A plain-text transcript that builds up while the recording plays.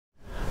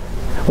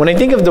When I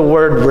think of the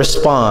word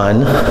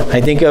respond,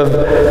 I think of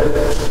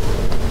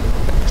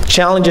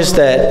challenges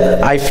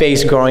that I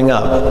faced growing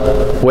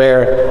up,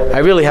 where I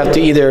really have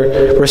to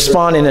either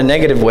respond in a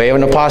negative way or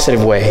in a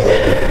positive way.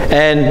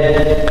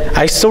 And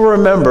I still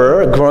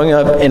remember growing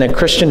up in a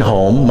Christian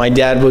home, my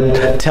dad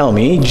would tell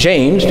me,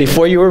 James,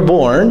 before you were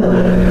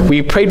born,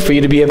 we prayed for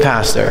you to be a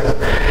pastor.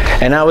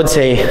 And I would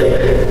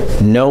say,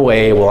 no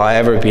way will I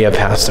ever be a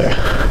pastor.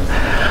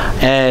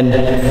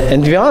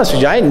 And to be honest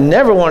with you, I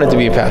never wanted to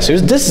be a pastor.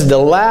 This is the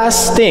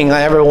last thing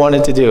I ever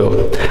wanted to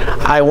do.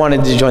 I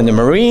wanted to join the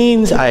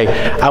Marines.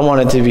 I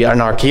wanted to be an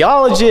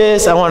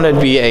archaeologist. I wanted to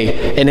be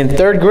and in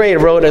third grade,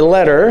 I wrote a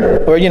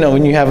letter, or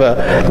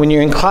when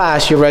you're in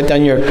class, you write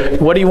down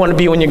what do you want to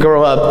be when you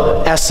grow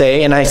up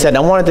essay, and I said I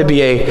wanted to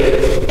be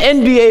a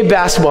NBA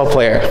basketball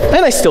player,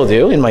 and I still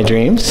do in my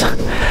dreams.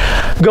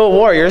 Go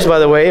Warriors, by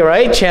the way,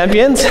 right?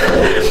 Champions.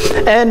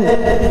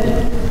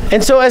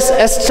 And so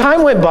as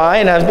time went by,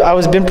 and I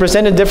was being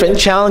presented different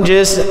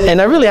challenges, and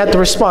I really had to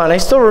respond. I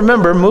still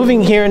remember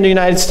moving here in the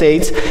United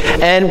States,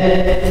 and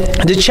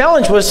the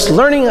challenge was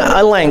learning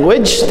a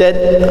language that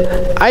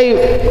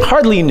I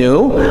hardly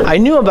knew. I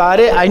knew about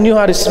it. I knew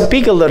how to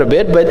speak a little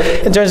bit, but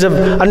in terms of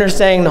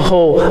understanding the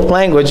whole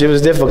language, it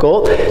was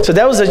difficult. So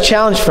that was a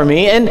challenge for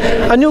me, and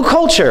a new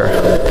culture.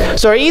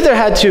 So I either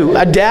had to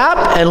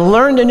adapt and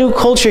learn the new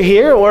culture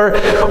here,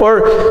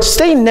 or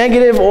stay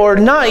negative, or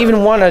not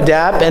even want to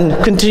adapt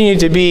and continue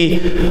to be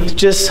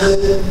just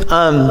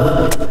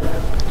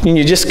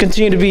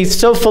continue to be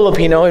so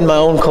Filipino in my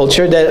own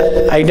culture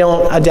that I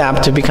don't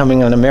adapt to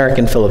becoming an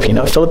American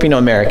Filipino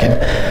American.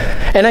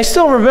 And I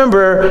still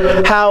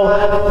remember how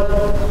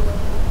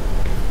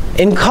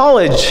in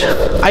college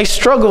I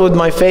struggled with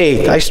my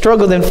faith. I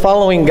struggled in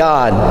following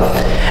God.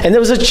 And there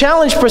was a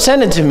challenge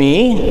presented to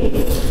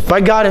me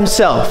by God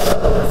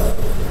himself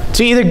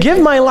to either give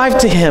my life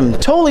to him,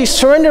 totally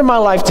surrender my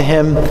life to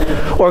him,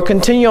 or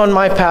continue on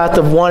my path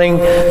of wanting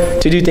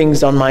to do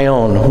things on my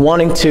own,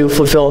 wanting to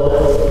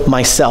fulfill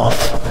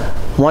myself,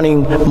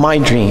 wanting my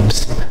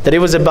dreams, that it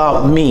was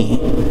about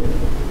me.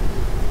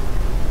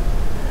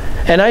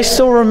 And I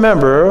still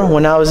remember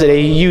when I was at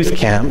a youth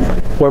camp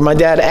where my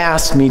dad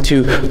asked me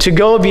to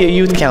go be a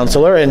youth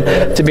counselor.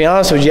 And to be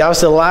honest with you, I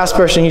was the last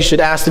person you should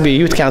ask to be a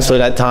youth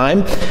counselor at that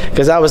time,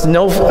 because I was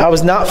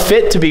not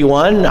fit to be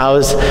one.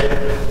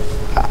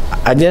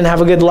 I didn't have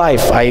a good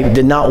life. I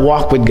did not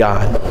walk with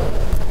God.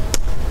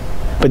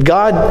 But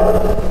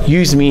God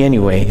used me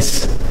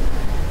anyways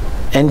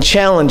and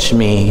challenged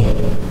me.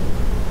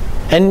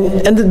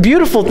 And the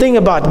beautiful thing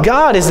about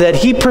God is that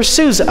he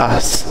pursues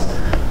us.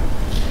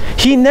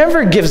 He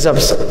never gives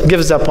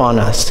up on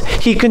us.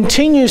 He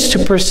continues to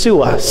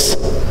pursue us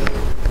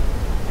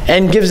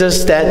and gives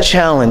us that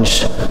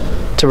challenge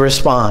to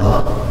respond.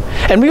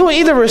 And we will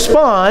either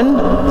respond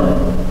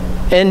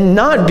in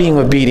not being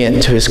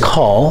obedient to his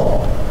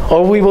call,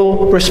 or we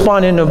will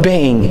respond in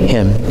obeying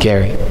him,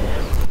 Gary.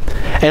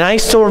 And I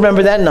still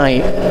remember that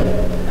night,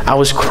 I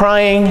was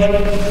crying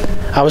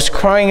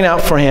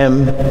out for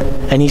him,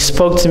 and he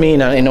spoke to me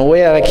in a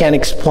way that I can't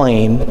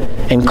explain,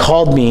 and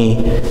called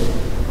me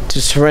to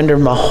surrender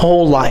my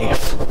whole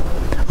life,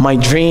 my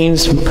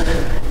dreams,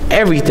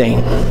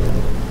 everything.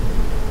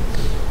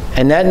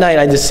 And that night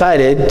I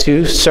decided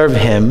to serve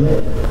him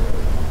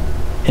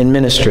in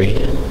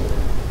ministry.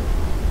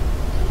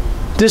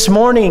 This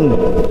morning,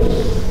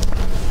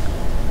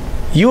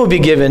 you will be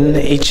given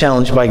a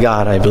challenge by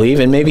God, I believe,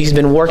 and maybe he's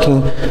been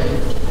working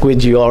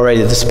with you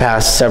already this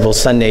past several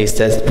Sundays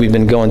that we've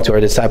been going through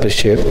our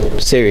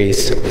discipleship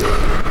series.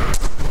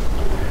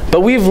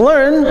 But we've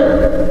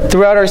learned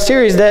throughout our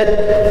series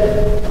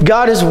that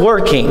God is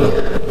working,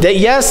 that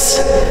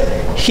yes,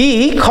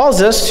 he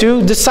calls us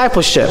to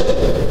discipleship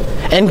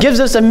and gives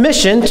us a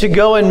mission to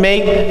go and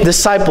make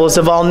disciples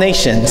of all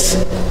nations.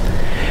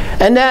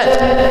 And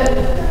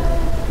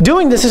that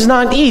doing this is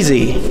not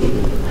easy.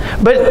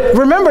 But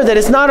remember that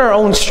it's not our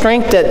own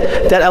strength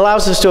that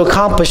allows us to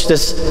accomplish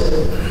this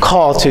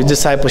call to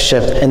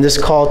discipleship and this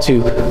call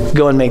to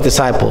go and make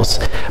disciples.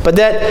 But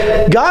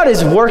that God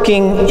is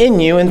working in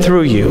you and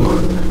through you.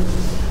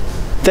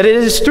 That it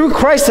is through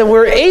Christ that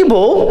we're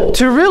able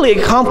to really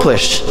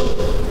accomplish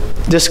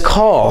this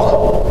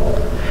call.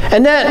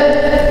 And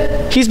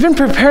that he's been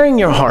preparing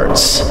your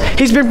hearts.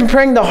 He's been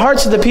preparing the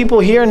hearts of the people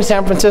here in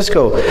San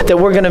Francisco that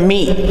we're going to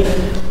meet.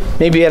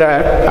 Maybe at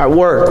our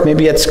work,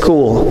 maybe at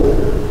school.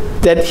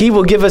 That he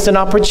will give us an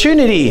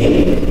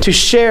opportunity to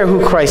share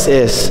who Christ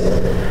is.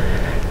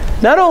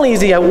 Not only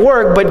is he at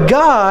work, but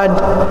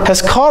God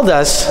has called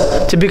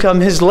us to become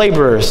his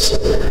laborers,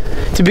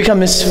 to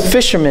become his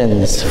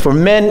fishermen for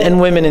men and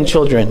women and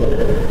children.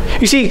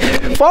 You see,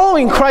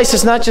 following Christ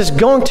is not just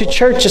going to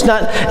church, it's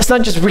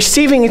not just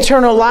receiving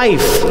eternal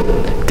life.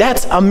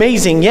 That's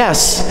amazing,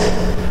 yes.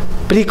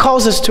 But he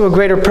calls us to a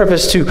greater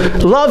purpose, to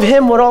love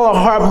him with all our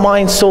heart,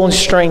 mind, soul, and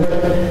strength,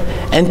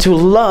 and to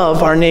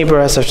love our neighbor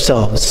as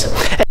ourselves.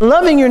 And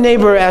loving your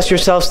neighbor as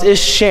yourselves is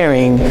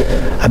sharing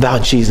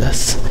about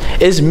Jesus,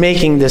 is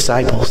making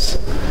disciples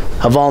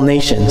of all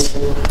nations.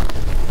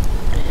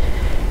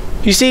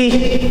 You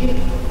see,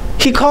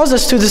 He calls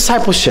us to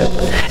discipleship.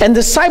 And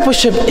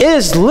discipleship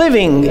is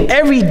living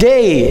every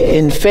day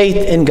in faith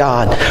in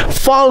God,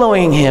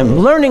 following Him,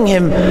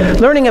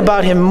 learning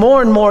about Him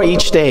more and more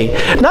each day.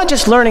 Not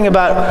just learning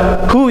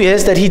about who He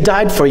is, that He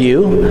died for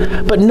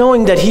you, but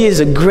knowing that He is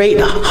a great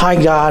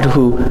high God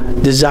who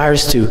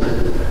desires to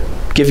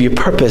give you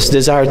purpose,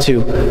 desires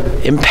to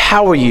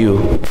empower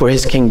you for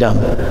His kingdom.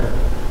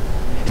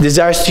 He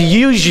desires to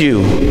use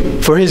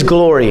you for His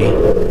glory.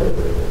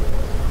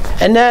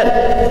 And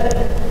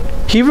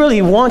that He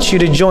really wants you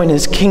to join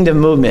His kingdom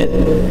movement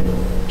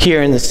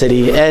here in the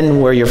city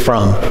and where you're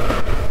from.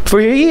 For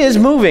He is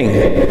moving.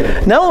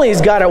 Not only is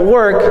God at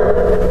work,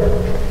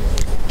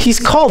 He's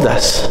called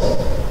us.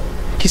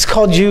 He's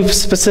called you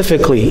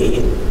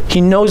specifically.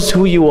 He knows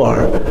who you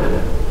are.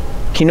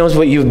 He knows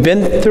what you've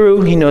been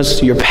through. He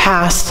knows your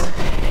past.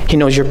 He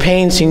knows your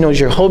pains. He knows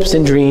your hopes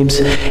and dreams.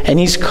 And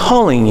He's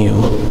calling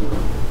you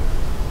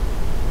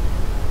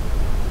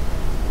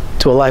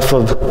to a life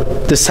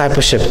of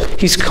discipleship.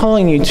 He's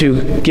calling you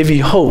to give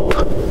you hope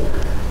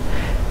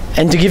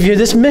and to give you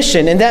this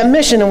mission. And that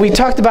mission, and we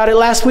talked about it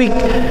last week,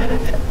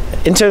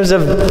 in terms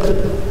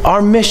of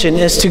our mission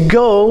is to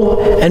go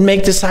and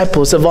make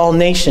disciples of all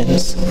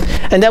nations.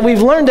 And that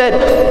we've learned that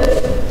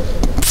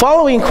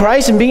following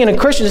Christ and being a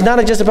Christian is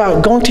not just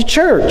about going to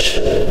church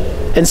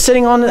and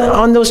sitting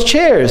on those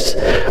chairs,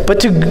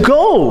 but to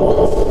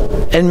go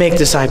and make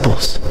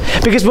disciples.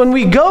 Because when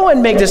we go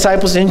and make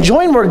disciples and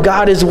join where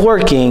God is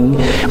working,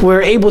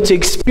 we're able to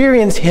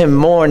experience Him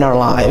more in our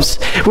lives.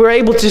 We're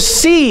able to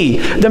see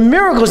the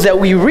miracles that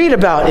we read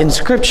about in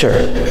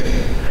Scripture.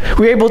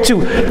 We're able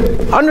to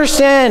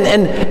understand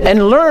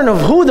and learn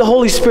of who the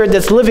Holy Spirit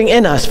that's living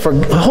in us, for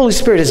the Holy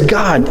Spirit is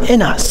God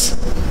in us.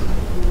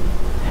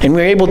 And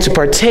we're able to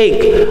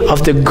partake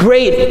of the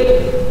great,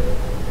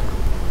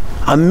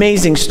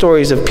 amazing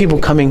stories of people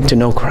coming to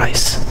know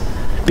Christ,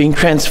 being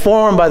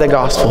transformed by the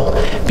gospel,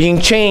 being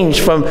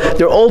changed from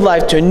their old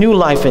life to a new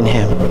life in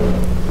Him.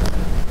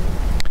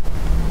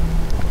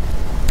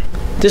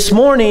 This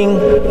morning,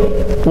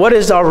 what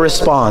is our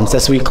response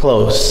as we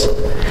close?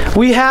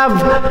 We've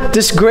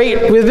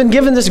been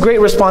given this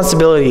great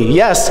responsibility.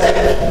 Yes,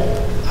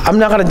 I'm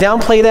not going to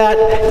downplay that.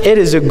 It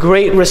is a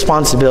great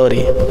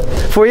responsibility.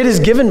 For it is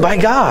given by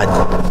God.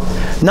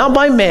 Not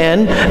by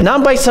man,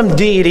 not by some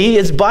deity.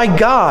 It's by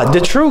God, the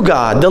true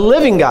God, the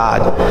living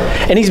God.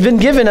 And He's been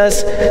given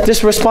us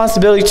this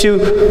responsibility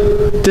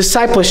to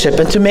discipleship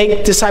and to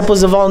make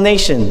disciples of all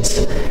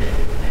nations.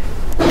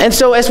 And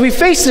so as we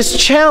face this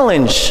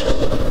challenge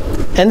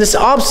and this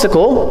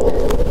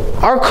obstacle,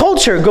 our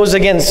culture goes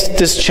against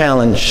this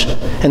challenge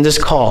and this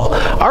call.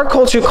 Our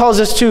culture calls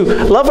us to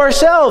love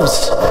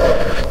ourselves,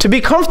 to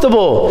be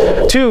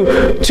comfortable,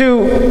 to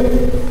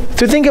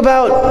think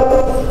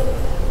about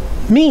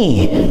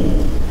me.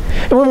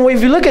 And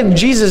if you look at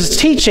Jesus'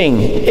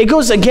 teaching, it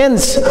goes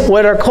against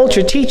what our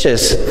culture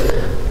teaches.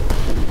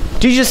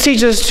 Jesus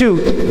teaches us to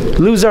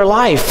lose our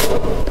life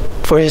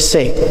for His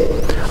sake.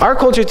 Our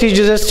culture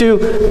teaches us to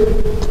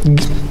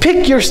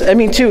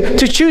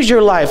to choose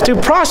your life, to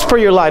prosper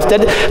your life,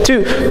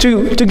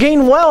 to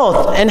gain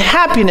wealth and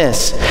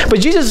happiness. But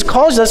Jesus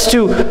calls us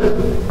to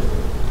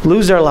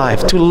lose our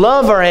life, to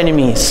love our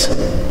enemies,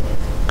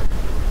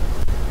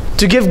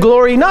 to give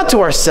glory not to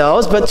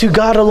ourselves, but to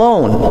God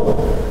alone,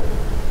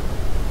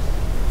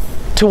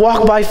 to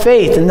walk by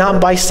faith and not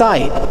by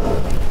sight.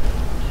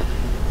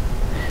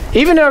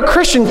 Even our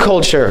Christian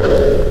culture,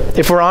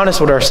 if we're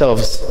honest with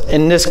ourselves,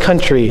 in this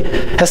country,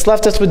 has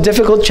left us with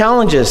difficult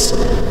challenges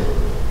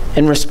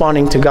in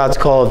responding to God's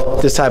call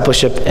of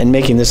discipleship and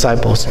making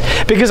disciples.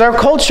 Because our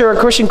culture, our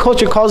Christian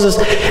culture, calls us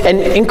and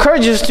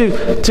encourages us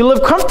to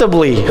live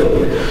comfortably,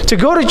 to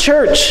go to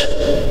church,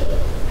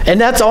 and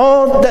that's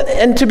all,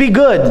 and to be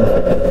good,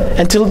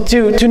 and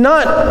to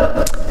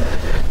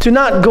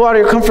not go out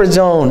of your comfort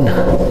zone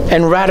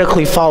and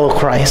radically follow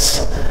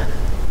Christ.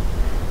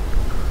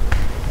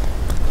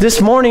 This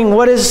morning,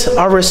 what is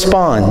our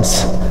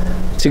response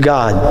to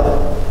God?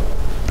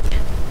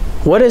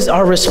 What is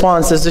our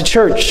response as a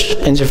church,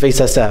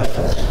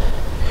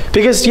 InterfaceSF?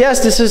 Because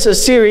yes, this is a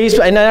series,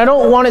 and I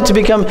don't want it to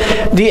become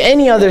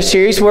any other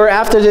series where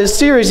after this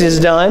series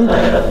is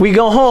done, we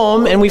go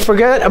home and we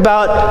forget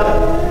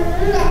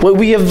about what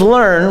we have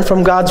learned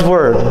from God's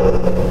Word.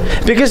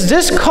 Because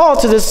this call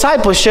to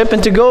discipleship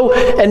and to go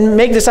and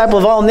make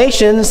disciples of all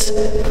nations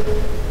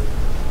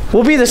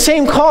will be the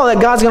same call that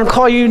God's going to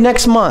call you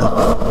next month.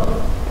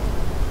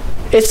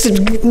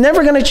 It's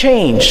never going to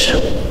change.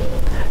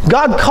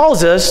 God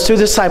calls us to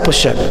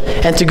discipleship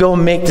and to go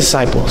make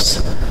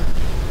disciples.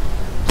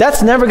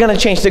 That's never going to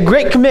change. The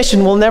Great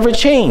Commission will never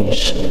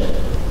change.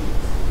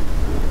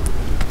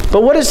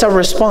 But what is our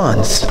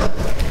response?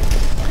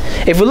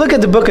 If we look at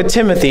the book of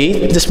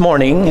Timothy this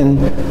morning, in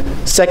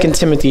 2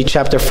 Timothy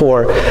chapter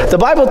 4, the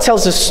Bible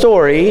tells a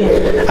story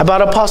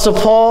about Apostle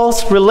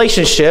Paul's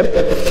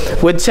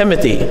relationship with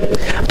Timothy.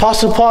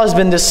 Apostle Paul has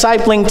been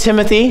discipling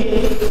Timothy,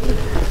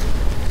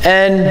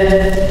 and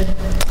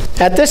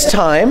at this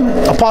time,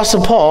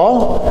 Apostle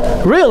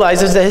Paul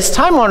realizes that his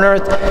time on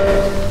earth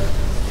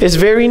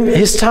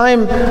his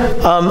time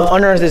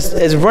on earth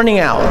is running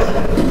out.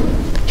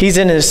 He's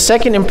in his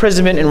second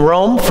imprisonment in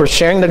Rome for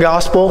sharing the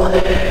gospel.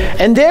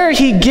 And there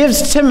he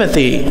gives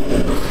Timothy,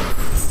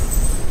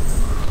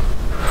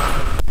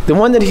 the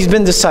one that he's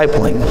been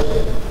discipling,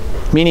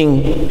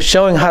 meaning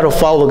showing how to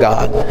follow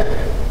God,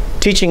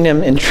 teaching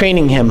him and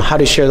training him how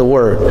to share the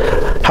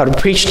word, how to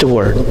preach the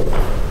word.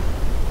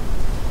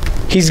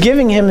 He's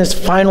giving him his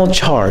final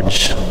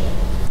charge,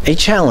 a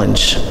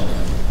challenge.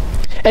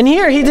 And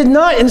here he did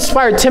not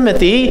inspire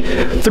Timothy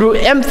through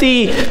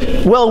empty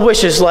well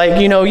wishes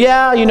like, you're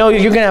going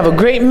to have a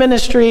great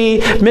ministry.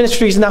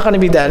 Ministry's not going to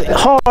be that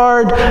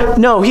hard.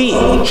 No,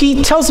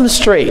 he tells him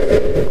straight.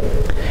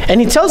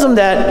 And he tells him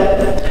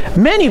that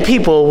many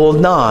people will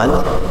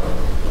not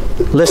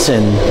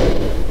listen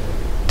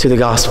to the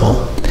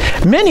gospel.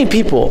 Many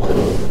people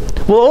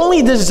will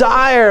only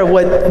desire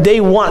what they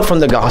want from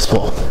the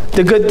gospel,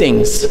 the good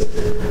things,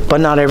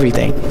 but not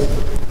everything.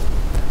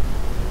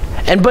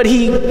 But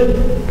he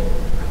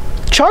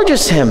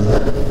charges him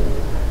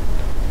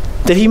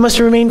that he must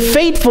remain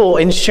faithful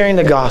in sharing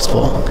the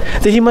gospel,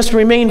 that he must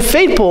remain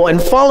faithful in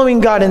following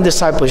God in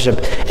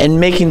discipleship and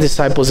making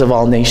disciples of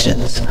all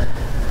nations.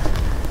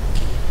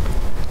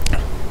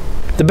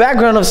 The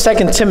background of 2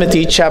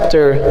 Timothy,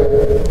 the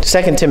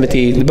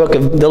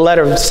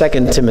letter of 2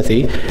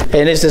 Timothy,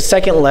 and it's the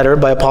second letter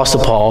by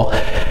Apostle Paul,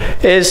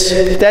 is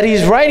that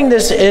he's writing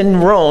this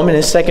in Rome in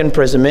his second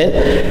imprisonment,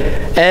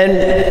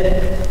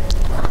 and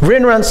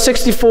written around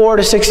 64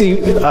 to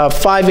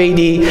 65 AD.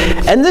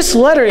 And this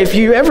letter, if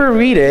you ever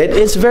read it,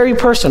 it's very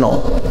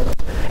personal.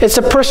 It's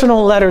a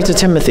personal letter to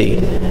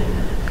Timothy,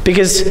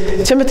 because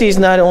Timothy is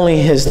not only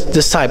his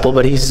disciple,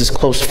 but he's his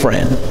close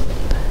friend.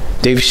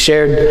 They've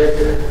shared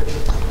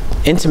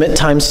intimate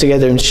times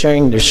together and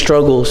sharing their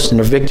struggles and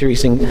their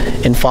victories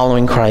in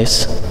following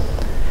Christ.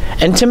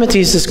 And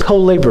Timothy is his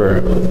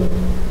co-laborer.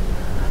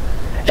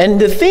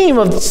 And the theme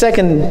of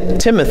 2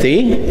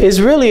 Timothy is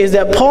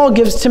that Paul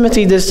gives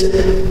Timothy this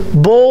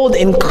bold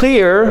and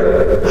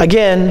clear,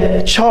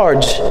 again,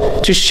 charge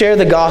to share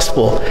the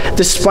gospel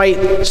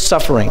despite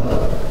suffering.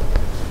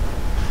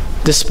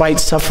 Despite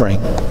suffering.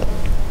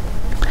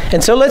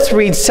 And so let's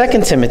read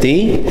 2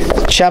 Timothy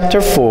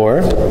chapter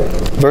 4,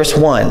 verse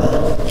 1.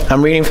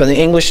 I'm reading from the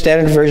English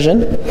Standard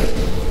Version.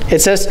 It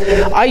says,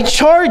 I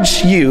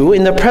charge you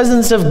in the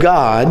presence of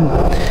God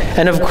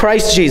and of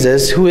Christ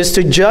Jesus, who is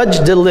to judge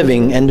the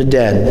living and the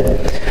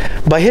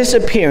dead, by his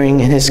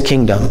appearing in his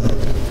kingdom.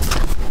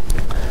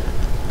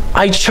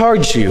 I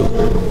charge you.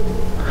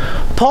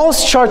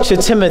 Paul's charge to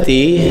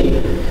Timothy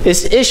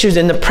is issued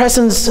in the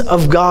presence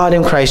of God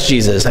and Christ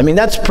Jesus. I mean,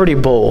 that's pretty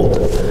bold.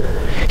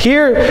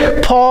 Here,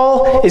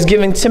 Paul is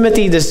giving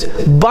Timothy this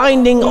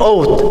binding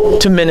oath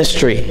to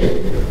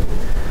ministry.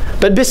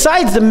 But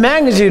besides the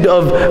magnitude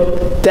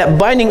of that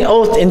binding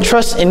oath and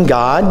trust in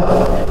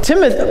God,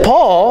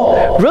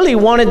 Paul really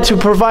wanted to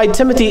provide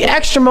Timothy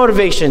extra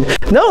motivation.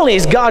 Not only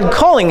is God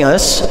calling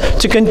us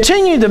to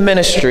continue the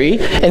ministry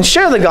and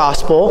share the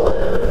gospel,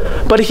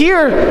 but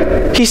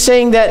here he's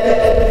saying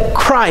that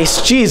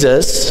Christ,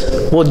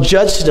 Jesus, will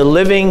judge the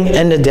living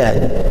and the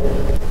dead.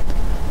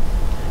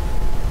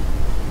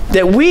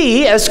 That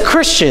we as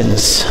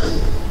Christians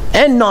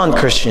and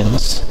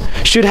non-Christians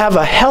should have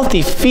a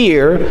healthy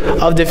fear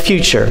of the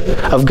future,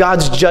 of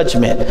God's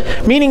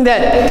judgment. Meaning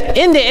that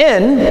in the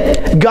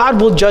end,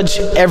 God will judge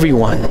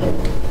everyone.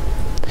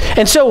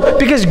 And so,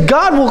 because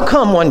God will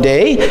come one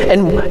day,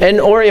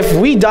 or if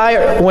we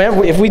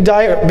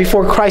die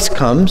before Christ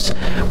comes,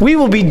 we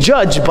will be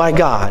judged by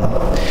God.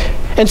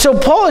 And so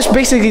Paul is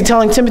basically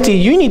telling Timothy,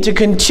 you need to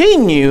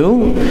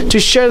continue to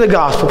share the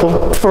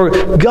gospel,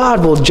 for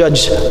God will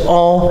judge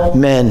all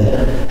men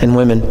and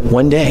women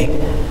one day.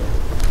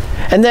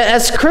 And that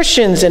as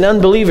Christians and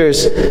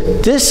unbelievers,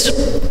 this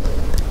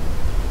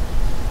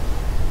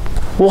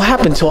will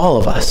happen to all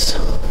of us.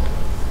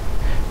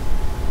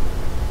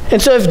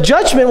 And so if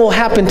judgment will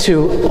happen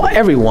to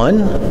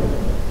everyone,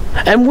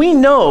 and we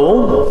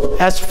know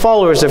as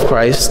followers of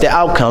Christ the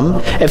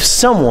outcome if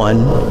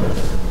someone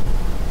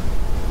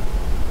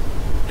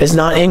is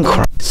not in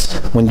Christ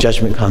when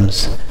judgment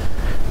comes,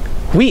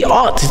 we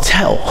ought to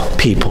tell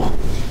people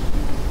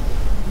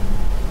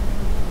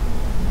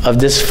of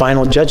this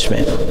final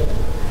judgment.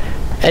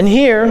 And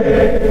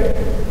here,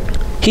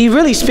 he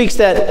really speaks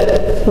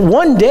that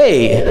one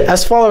day,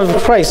 as followers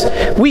of Christ,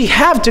 we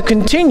have to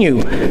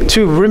continue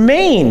to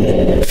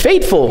remain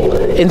faithful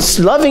in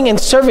loving and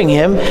serving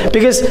him,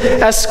 because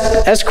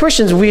as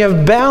Christians, we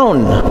have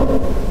bound.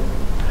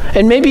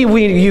 And maybe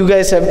you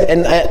guys have,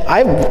 and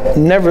I've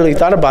never really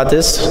thought about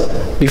this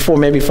before,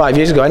 maybe 5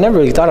 years ago, I never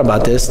really thought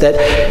about this, that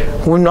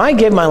when I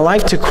gave my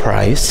life to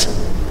Christ,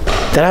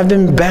 that I've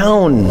been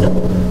bound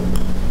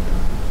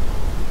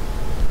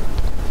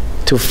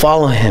to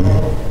follow him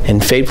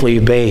and faithfully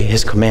obey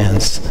his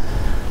commands.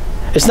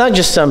 It's not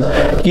just some,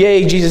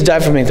 yay, Jesus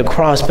died for me at the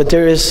cross, but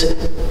there is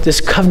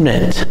this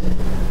covenant,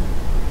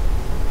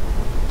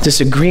 this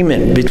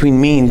agreement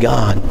between me and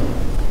God,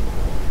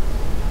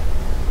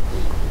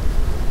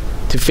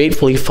 to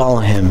faithfully follow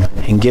him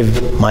and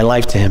give my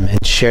life to him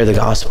and share the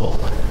gospel.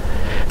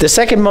 The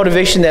second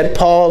motivation that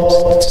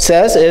Paul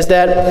says is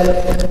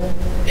that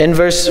in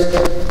verse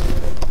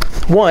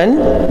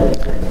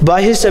 1,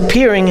 by his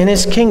appearing in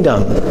his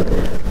kingdom.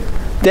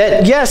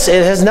 That yes,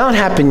 it has not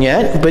happened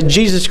yet, but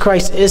Jesus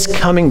Christ is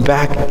coming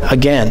back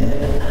again.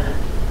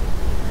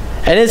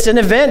 And it's an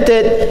event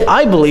that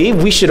I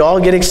believe we should all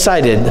get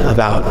excited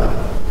about.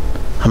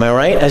 Am I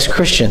right? As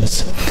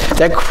Christians.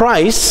 That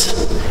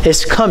Christ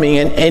is coming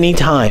at any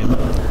time.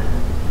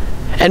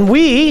 And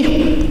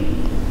we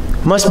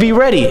must be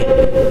ready.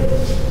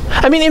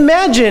 I mean,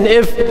 imagine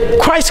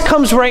if Christ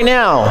comes right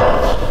now.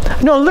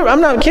 No,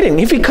 I'm not kidding.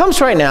 If he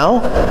comes right now,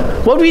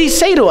 what would he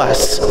say to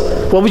us?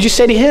 What would you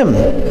say to him?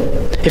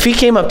 If he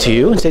came up to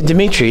you and said,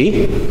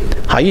 Dimitri,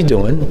 how you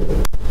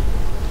doing?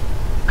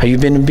 Have you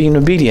been being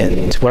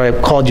obedient to what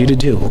I called you to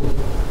do?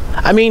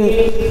 I mean,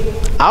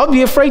 I would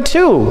be afraid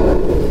too,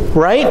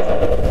 right?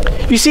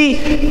 You see,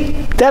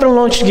 that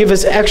alone should give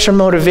us extra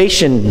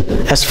motivation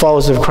as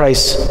followers of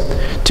Christ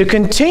to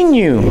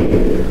continue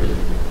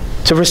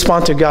to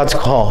respond to God's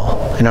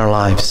call in our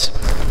lives.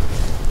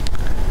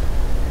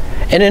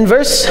 And in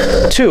verse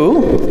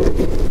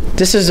 2,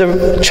 this is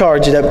a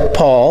charge that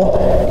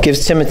Paul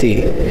gives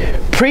Timothy.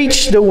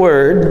 Preach the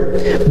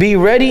word, be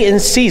ready in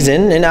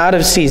season and out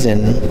of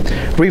season.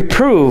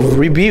 Reprove,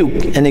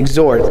 rebuke, and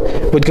exhort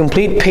with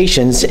complete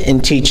patience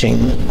in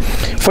teaching.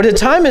 For the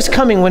time is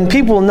coming when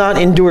people will not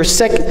endure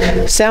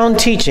sound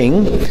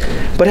teaching,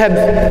 but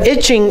have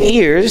itching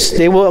ears.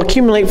 They will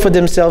accumulate for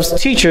themselves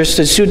teachers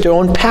to suit their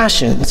own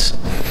passions,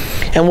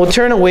 and will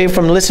turn away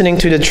from listening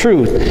to the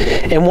truth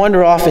and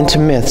wander off into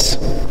myths.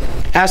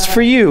 As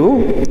for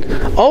you,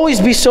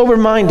 always be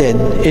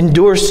sober-minded,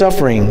 endure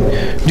suffering,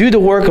 do the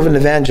work of an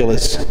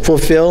evangelist,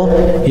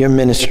 fulfill your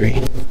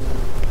ministry.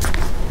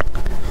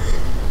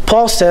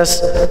 Paul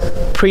says,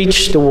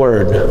 preach the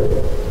word.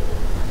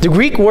 The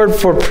Greek word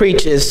for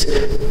preach is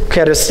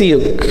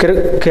kereso,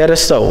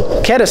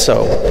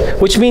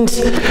 which means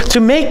to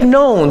make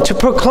known, to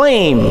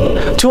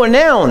proclaim, to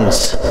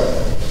announce.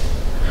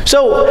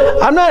 So,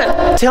 I'm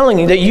not telling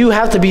you that you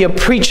have to be a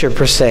preacher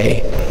per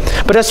se.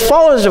 But as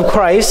followers of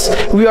Christ,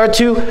 we are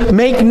to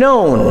make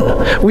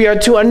known. We are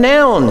to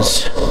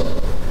announce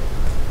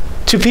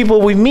to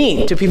people we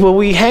meet, to people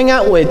we hang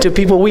out with, to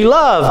people we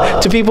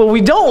love, to people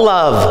we don't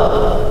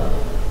love.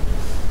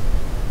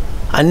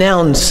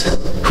 Announce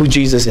who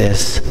Jesus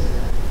is.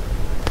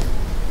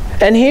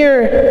 And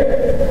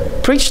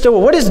here, preach the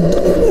word. What is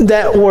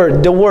that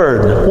word? The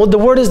word. Well, the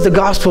word is the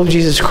gospel of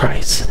Jesus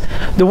Christ.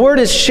 The word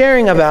is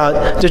sharing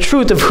about the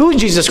truth of who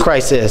Jesus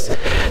Christ is.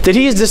 That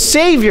he is the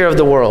Savior of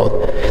the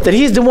world. That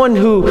he is the one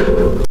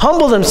who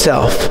humbled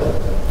himself,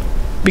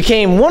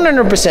 became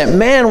 100%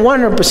 man,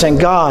 100%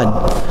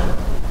 God,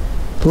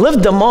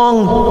 lived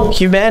among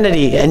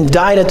humanity and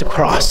died at the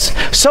cross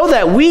so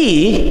that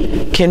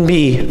we can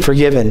be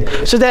forgiven,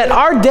 so that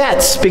our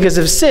debts because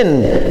of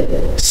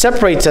sin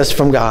separates us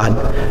from God,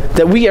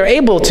 that we are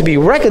able to be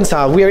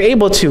reconciled, we are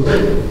able to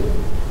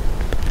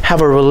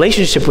have a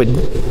relationship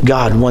with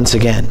God once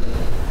again.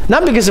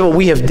 Not because of what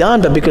we have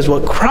done, but because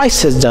of what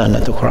Christ has done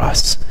at the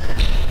cross.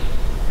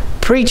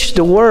 Preach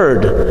the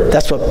word.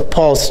 That's what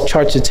Paul's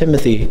charge to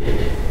Timothy.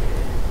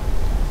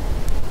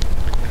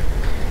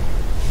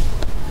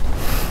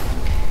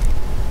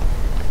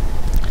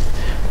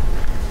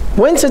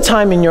 When's a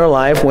time in your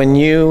life when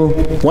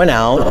you went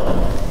out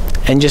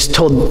and just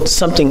told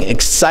something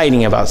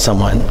exciting about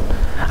someone?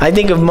 I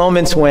think of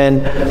moments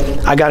when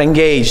I got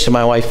engaged to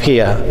my wife,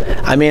 Pia.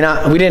 I mean,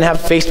 we didn't have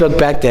Facebook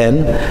back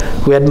then.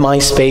 We had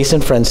MySpace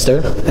and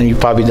Friendster, and you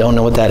probably don't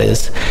know what that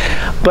is.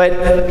 But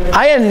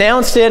I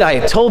announced it.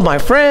 I told my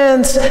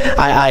friends.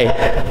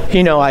 I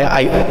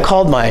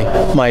called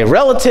my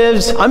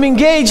relatives. I'm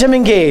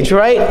engaged,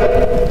 right?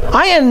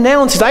 I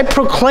announced it. I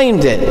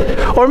proclaimed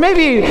it. Or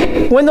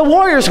maybe when the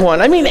Warriors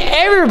won. I mean,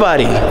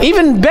 everybody,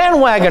 even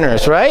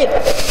bandwagoners, right?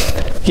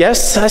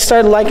 Yes, I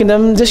started liking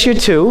them this year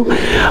too.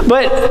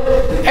 But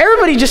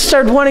everybody just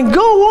started wanting,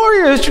 go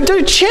Warriors,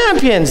 they're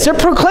champions. They're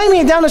proclaiming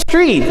it down the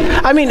street.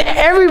 I mean,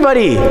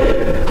 everybody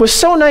was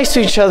so nice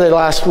to each other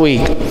last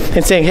week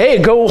and saying, hey,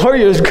 go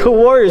Warriors,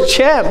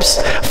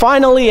 champs.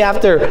 Finally,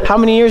 after how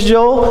many years,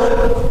 Joel?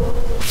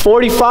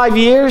 45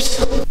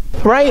 years,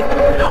 right?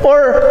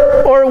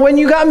 Or when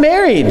you got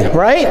married,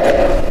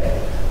 right?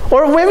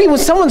 Or maybe when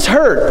someone's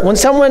hurt, when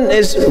someone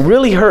is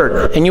really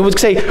hurt, and you would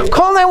say,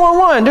 call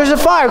 911, there's a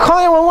fire, call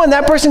 911,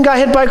 that person got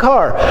hit by a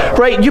car,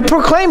 right? You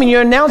proclaim and you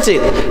announce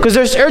it because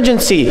there's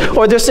urgency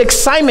or there's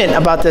excitement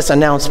about this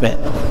announcement.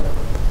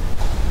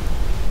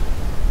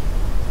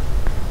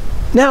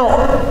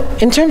 Now,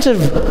 in terms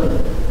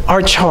of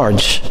our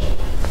charge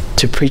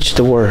to preach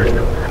the word,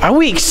 are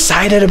we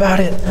excited about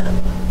it?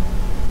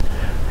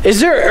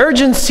 Is there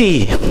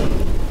urgency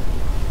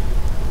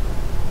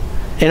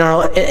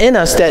in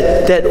us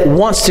that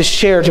wants to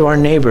share to our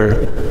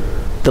neighbor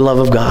the love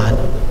of God?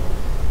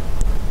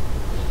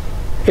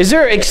 Is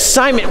there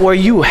excitement where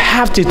you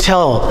have to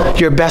tell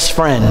your best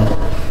friend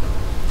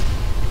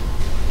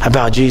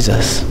about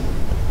Jesus?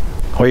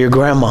 Or your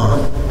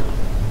grandma?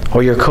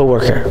 or your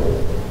coworker.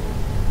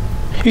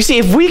 You see,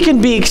 if we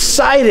can be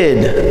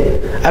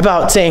excited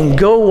about saying,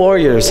 "Go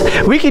Warriors,"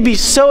 we could be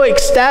so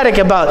ecstatic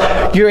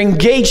about your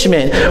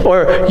engagement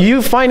or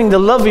you finding the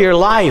love of your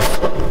life.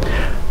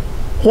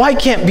 Why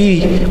can't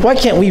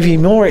we be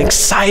more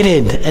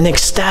excited and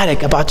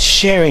ecstatic about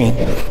sharing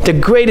the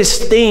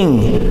greatest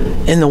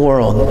thing in the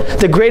world,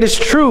 the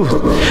greatest truth,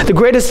 the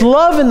greatest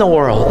love in the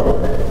world,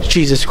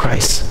 Jesus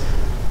Christ,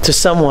 to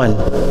someone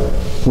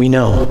we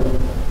know?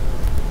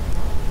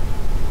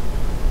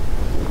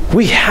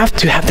 We have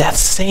to have that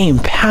same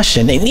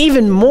passion and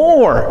even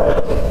more.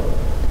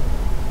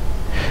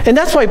 And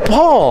that's why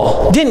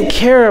Paul didn't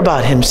care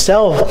about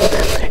himself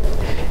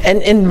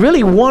and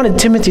really wanted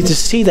Timothy to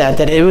see that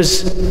it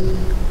was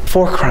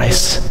for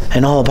Christ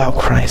and all about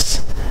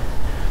Christ.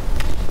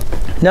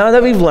 Now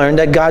that we've learned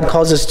that God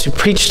calls us to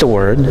preach the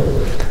word,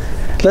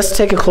 let's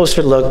take a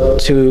closer look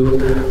to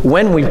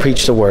when we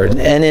preach the word.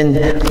 And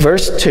in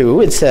verse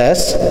 2, it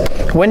says,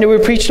 when do we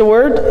preach the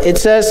word? It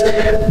says,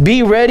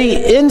 be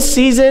ready in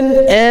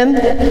season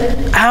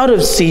and out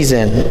of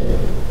season.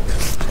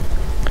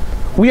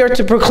 We are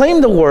to proclaim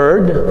the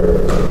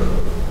word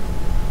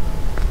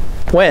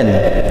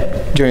when?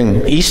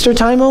 During Easter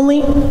time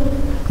only?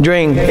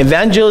 During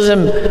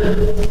evangelism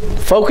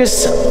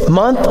focus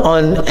month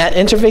at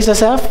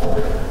InterfaceSF?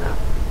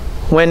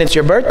 When it's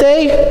your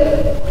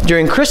birthday?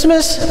 During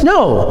Christmas?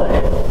 No.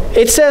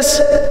 It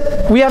says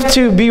we have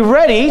to be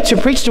ready to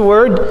preach the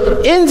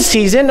word in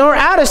season or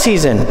out of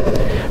season.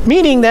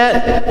 Meaning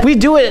that we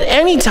do it at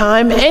any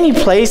time, any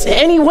place,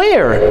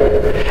 anywhere.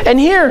 And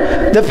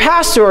here, the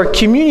pastor or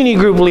community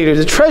group leader,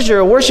 the treasurer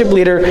or worship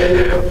leader,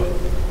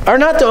 are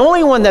not the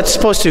only one that's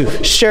supposed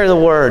to share the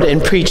word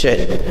and preach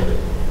it.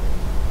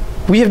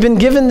 We have been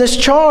given this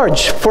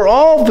charge for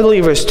all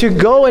believers to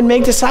go and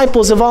make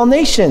disciples of all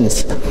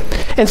nations.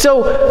 And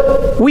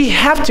so we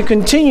have to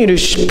continue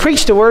to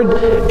preach the word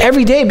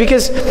every day,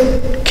 because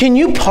can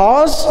you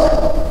pause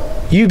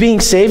you being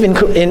saved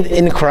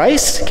in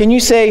Christ? Can you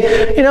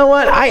say, you know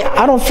what,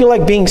 I don't feel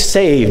like being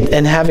saved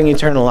and having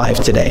eternal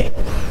life today?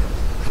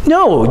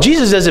 No,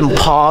 Jesus doesn't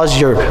pause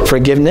your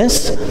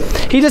forgiveness.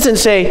 He doesn't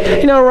say,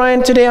 you know,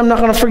 Ryan, today I'm not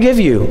going to forgive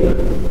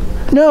you.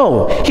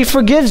 No, he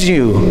forgives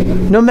you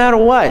no matter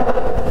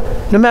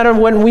what. No matter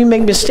when we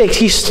make mistakes,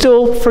 he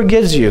still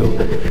forgives you.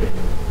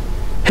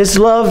 His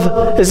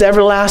love is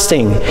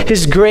everlasting.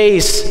 His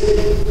grace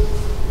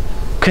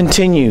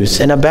continues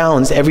and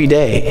abounds every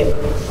day.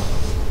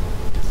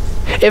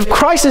 If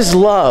Christ's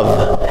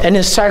love and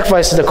his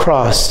sacrifice at the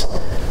cross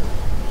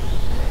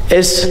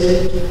is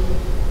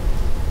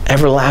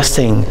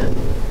everlasting,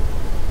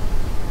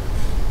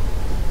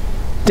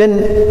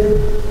 then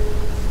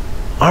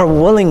our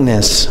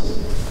willingness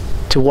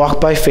to walk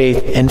by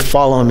faith and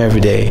follow him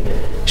every day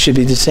should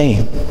be the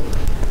same.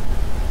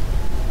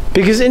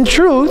 Because in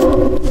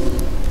truth,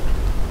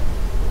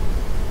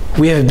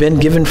 we have been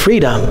given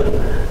freedom.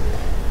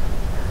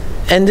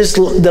 And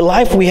the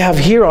life we have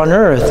here on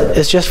earth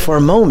is just for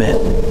a moment,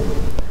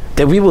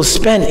 that we will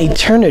spend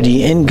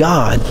eternity in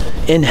God,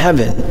 in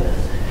heaven,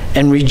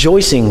 and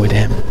rejoicing with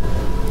him.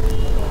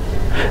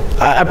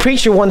 A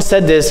preacher once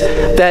said this,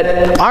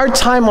 that our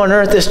time on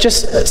earth is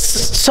just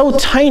so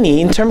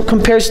tiny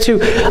compared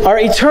to our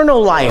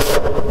eternal life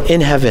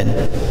in heaven.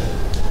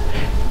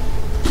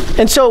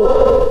 And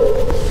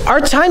so our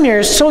time here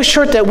is so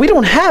short that we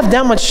don't have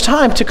that much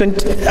time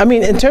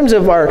in terms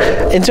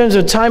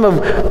of time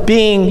of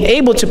being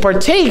able to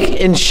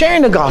partake in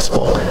sharing the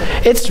gospel.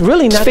 It's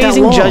really not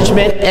facing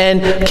judgment.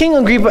 And King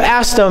Agrippa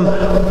asked him,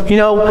 you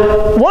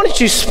know, why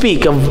don't you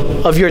speak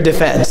of your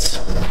defense?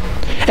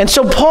 And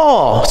so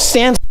Paul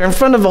stands in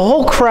front of a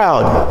whole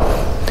crowd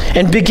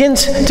and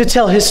begins to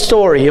tell his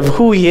story of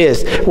who he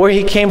is, where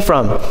he came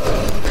from,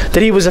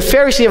 that he was a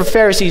Pharisee of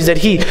Pharisees, that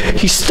he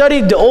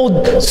studied the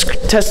Old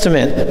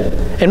Testament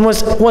and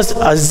was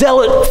a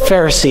zealot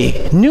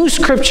Pharisee, knew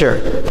Scripture,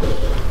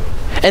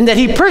 and that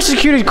he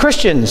persecuted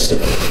Christians,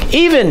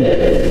 even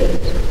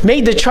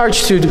made the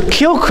charge to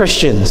kill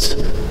Christians.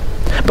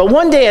 But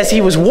one day, as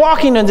he was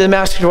walking on the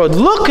Damascus road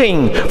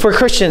looking for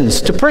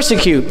Christians to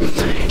persecute,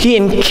 he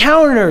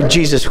encountered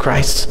Jesus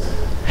Christ.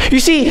 You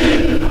see,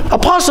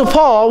 Apostle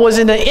Paul was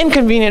in an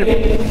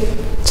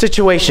inconvenient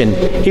situation.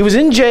 He was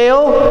in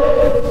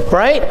jail,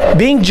 right,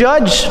 being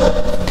judged.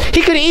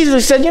 He could have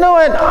easily said, you know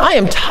what, I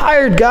am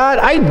tired, God.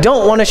 I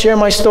don't want to share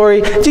my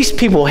story. These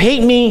people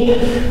hate me.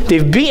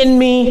 They've beaten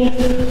me.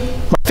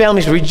 My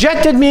family's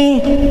rejected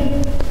me.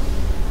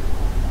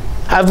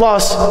 I've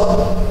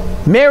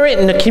lost merit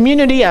in the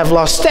community. I've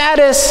lost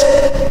status.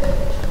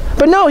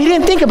 But no, he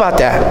didn't think about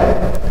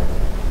that.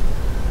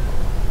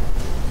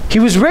 He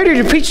was ready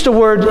to preach the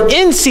word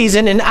in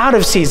season and out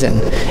of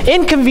season,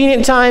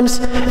 inconvenient times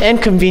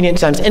and convenient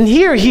times. And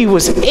here he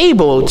was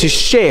able to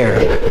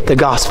share the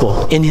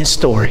gospel in his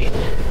story,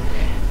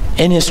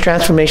 in his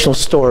transformational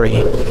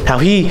story, how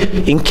he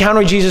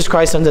encountered Jesus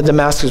Christ on the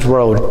Damascus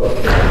road,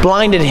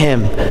 blinded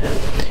him,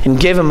 and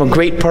gave him a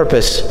great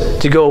purpose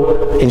to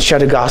go and share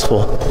the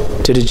gospel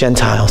to the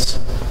Gentiles.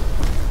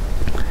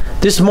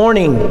 This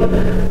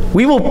morning,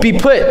 we will be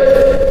put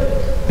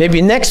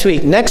maybe next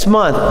week, next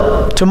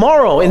month,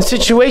 tomorrow, in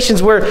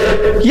situations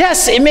where,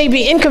 yes, it may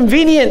be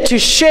inconvenient to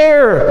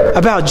share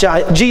about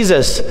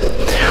Jesus.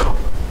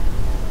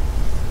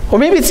 Or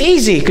maybe it's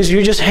easy because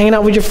you're just hanging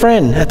out with your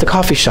friend at the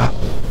coffee shop.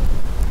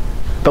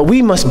 But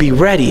we must be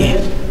ready.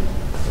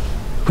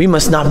 We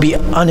must not be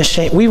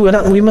unashamed.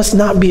 We must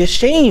not be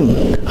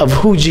ashamed of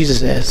who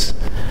Jesus is.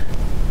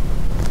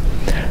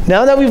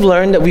 Now that we've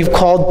learned that we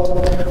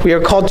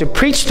are called to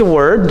preach the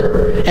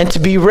word and to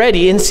be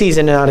ready in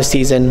season and out of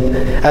season,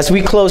 as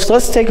we close,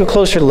 let's take a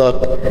closer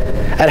look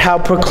at how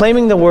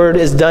proclaiming the word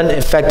is done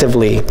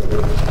effectively.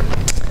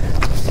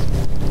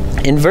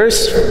 In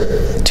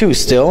verse 2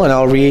 still, and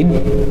I'll read,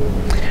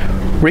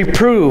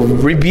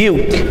 reprove,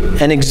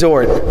 rebuke, and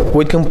exhort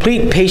with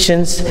complete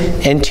patience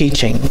and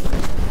teaching.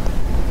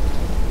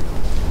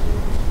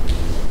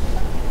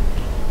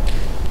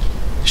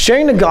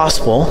 Sharing the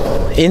gospel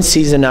in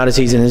season, out of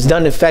season is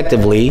done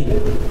effectively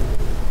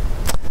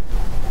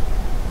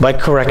by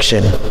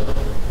correction,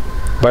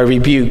 by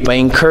rebuke, by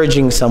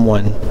encouraging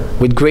someone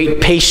with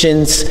great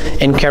patience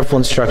and careful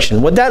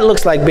instruction. What that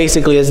looks like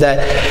basically is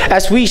that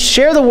as we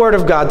share the word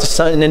of God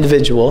to an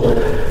individual,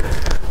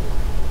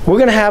 we're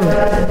going to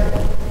have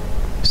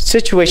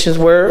situations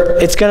where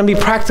it's going to be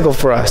practical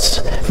for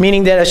us.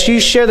 Meaning that as you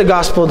share the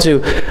gospel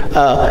to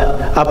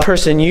a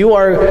person, you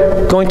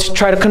are going to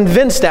try to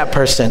convince that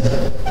person.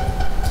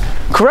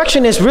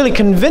 Correction is really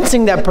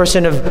convincing that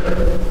person of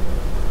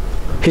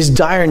his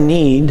dire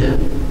need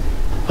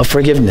of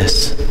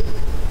forgiveness.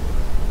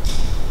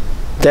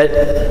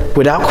 That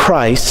without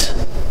Christ,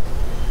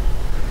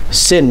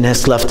 sin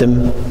has left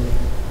him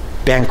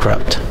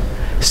bankrupt.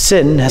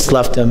 Sin has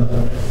left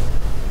him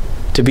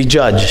to be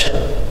judged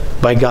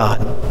by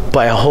God,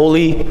 by a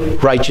holy,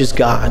 righteous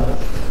God.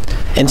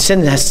 And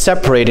sin has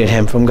separated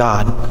him from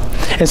God.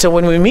 And so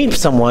when we meet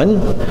someone,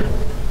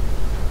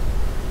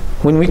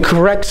 when we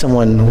correct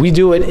someone, we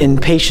do it in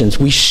patience.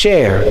 We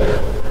share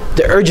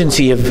the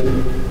urgency of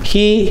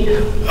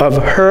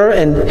her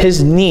and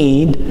his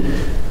need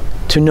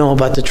to know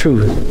about the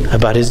truth,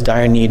 about his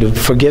dire need of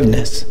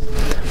forgiveness.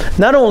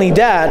 Not only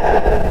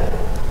that,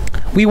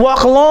 we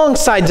walk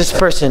alongside this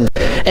person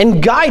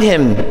and guide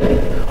him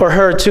or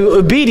her to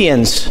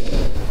obedience,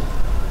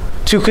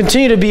 to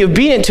continue to be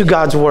obedient to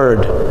God's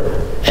word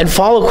and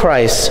follow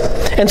Christ.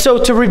 And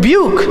so to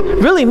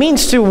rebuke really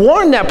means to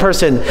warn that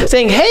person,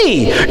 saying,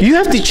 hey, you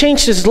have to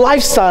change this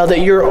lifestyle that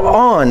you're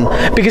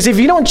on, because if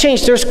you don't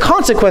change, there's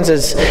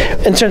consequences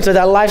in terms of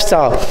that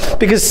lifestyle,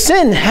 because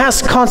sin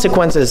has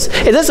consequences.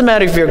 It doesn't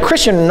matter if you're a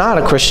Christian or not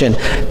a Christian.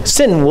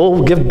 Sin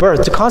will give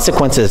birth to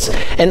consequences.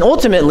 And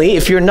ultimately,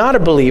 if you're not a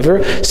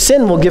believer,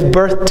 sin will give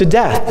birth to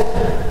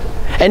death.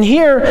 And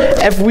here,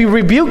 if we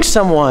rebuke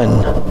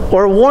someone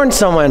or warn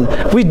someone,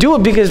 we do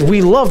it because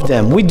we love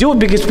them. We do it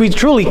because we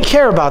truly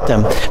care about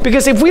them.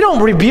 Because if we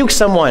don't rebuke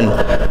someone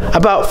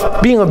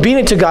about being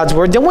obedient to God's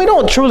word, then we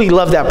don't truly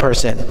love that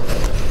person.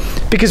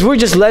 Because we're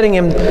just letting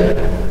him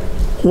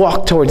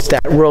walk towards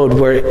that road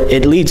where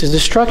it leads to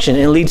destruction.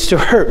 It leads to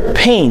hurt,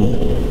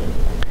 pain.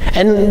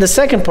 And the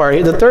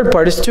third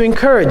part is to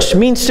encourage. It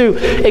means to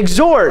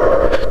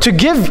exhort, to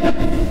give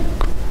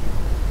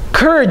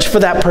courage for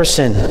that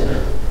person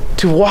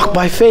to walk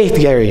by faith,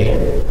 Gary,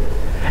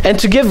 and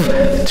to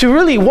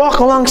really walk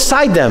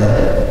alongside them.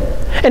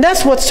 And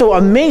that's what's so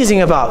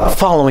amazing about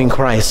following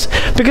Christ.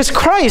 Because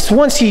Christ,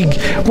 once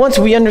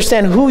we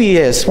understand who he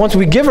is, once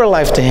we give our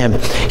life to him,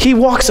 he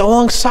walks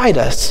alongside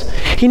us.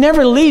 He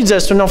never leaves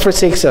us or nor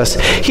forsakes us.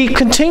 He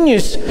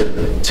continues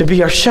to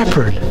be our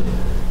shepherd.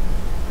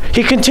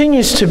 He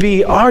continues to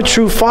be our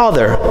true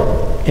Father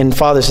in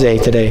Father's Day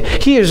today.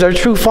 He is our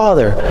true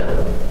Father.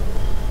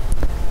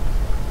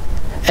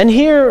 And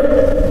here,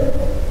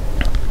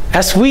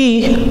 as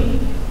we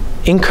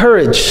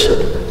encourage,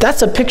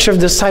 that's a picture of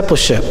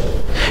discipleship.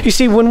 You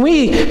see, if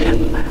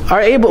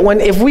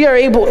we are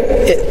able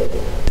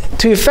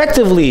to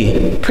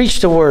effectively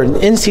preach the word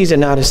in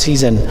season, out of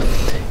season,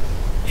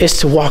 is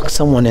to walk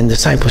someone in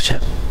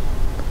discipleship.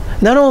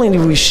 Not only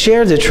do we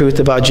share the truth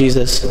about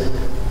Jesus,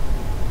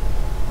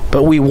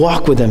 but we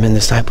walk with them in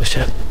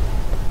discipleship.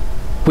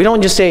 We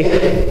don't just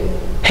say,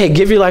 hey,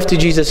 give your life to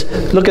Jesus,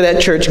 look at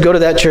that church, go to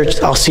that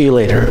church, I'll see you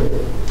later.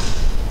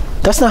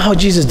 That's not how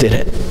Jesus did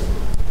it.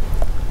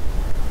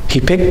 He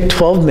picked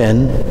 12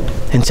 men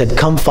and said,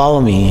 come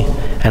follow me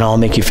and I'll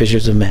make you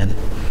fishers of men.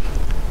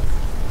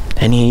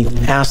 And he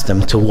asked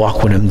them to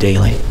walk with him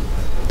daily.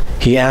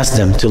 He asked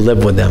them to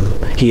live with them.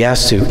 He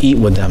asked to eat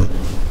with them,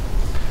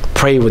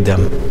 pray with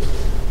them.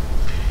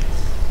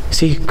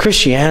 See,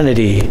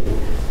 Christianity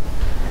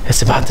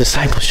is about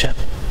discipleship.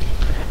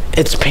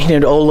 It's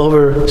painted all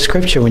over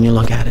Scripture when you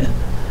look at it.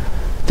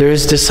 There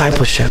is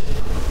discipleship.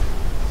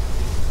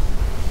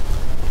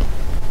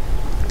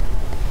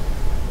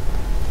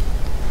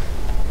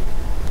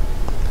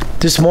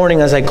 This morning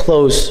as I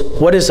close,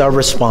 what is our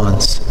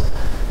response?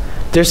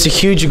 There's a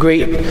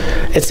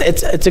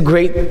it's a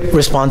great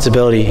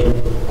responsibility.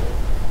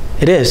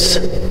 It is.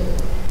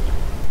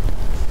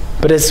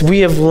 But as we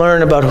have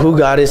learned about who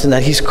God is and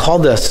that he's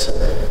called us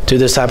to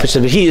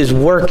discipleship, he is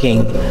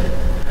working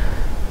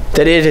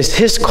That it is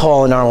His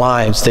call in our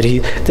lives, that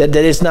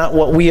it's not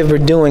what we ever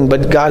doing,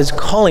 but God is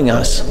calling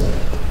us.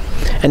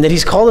 And that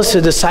He's called us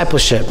to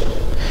discipleship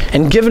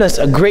and given us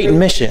a great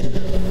mission.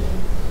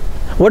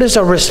 What is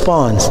our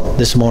response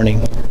this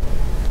morning?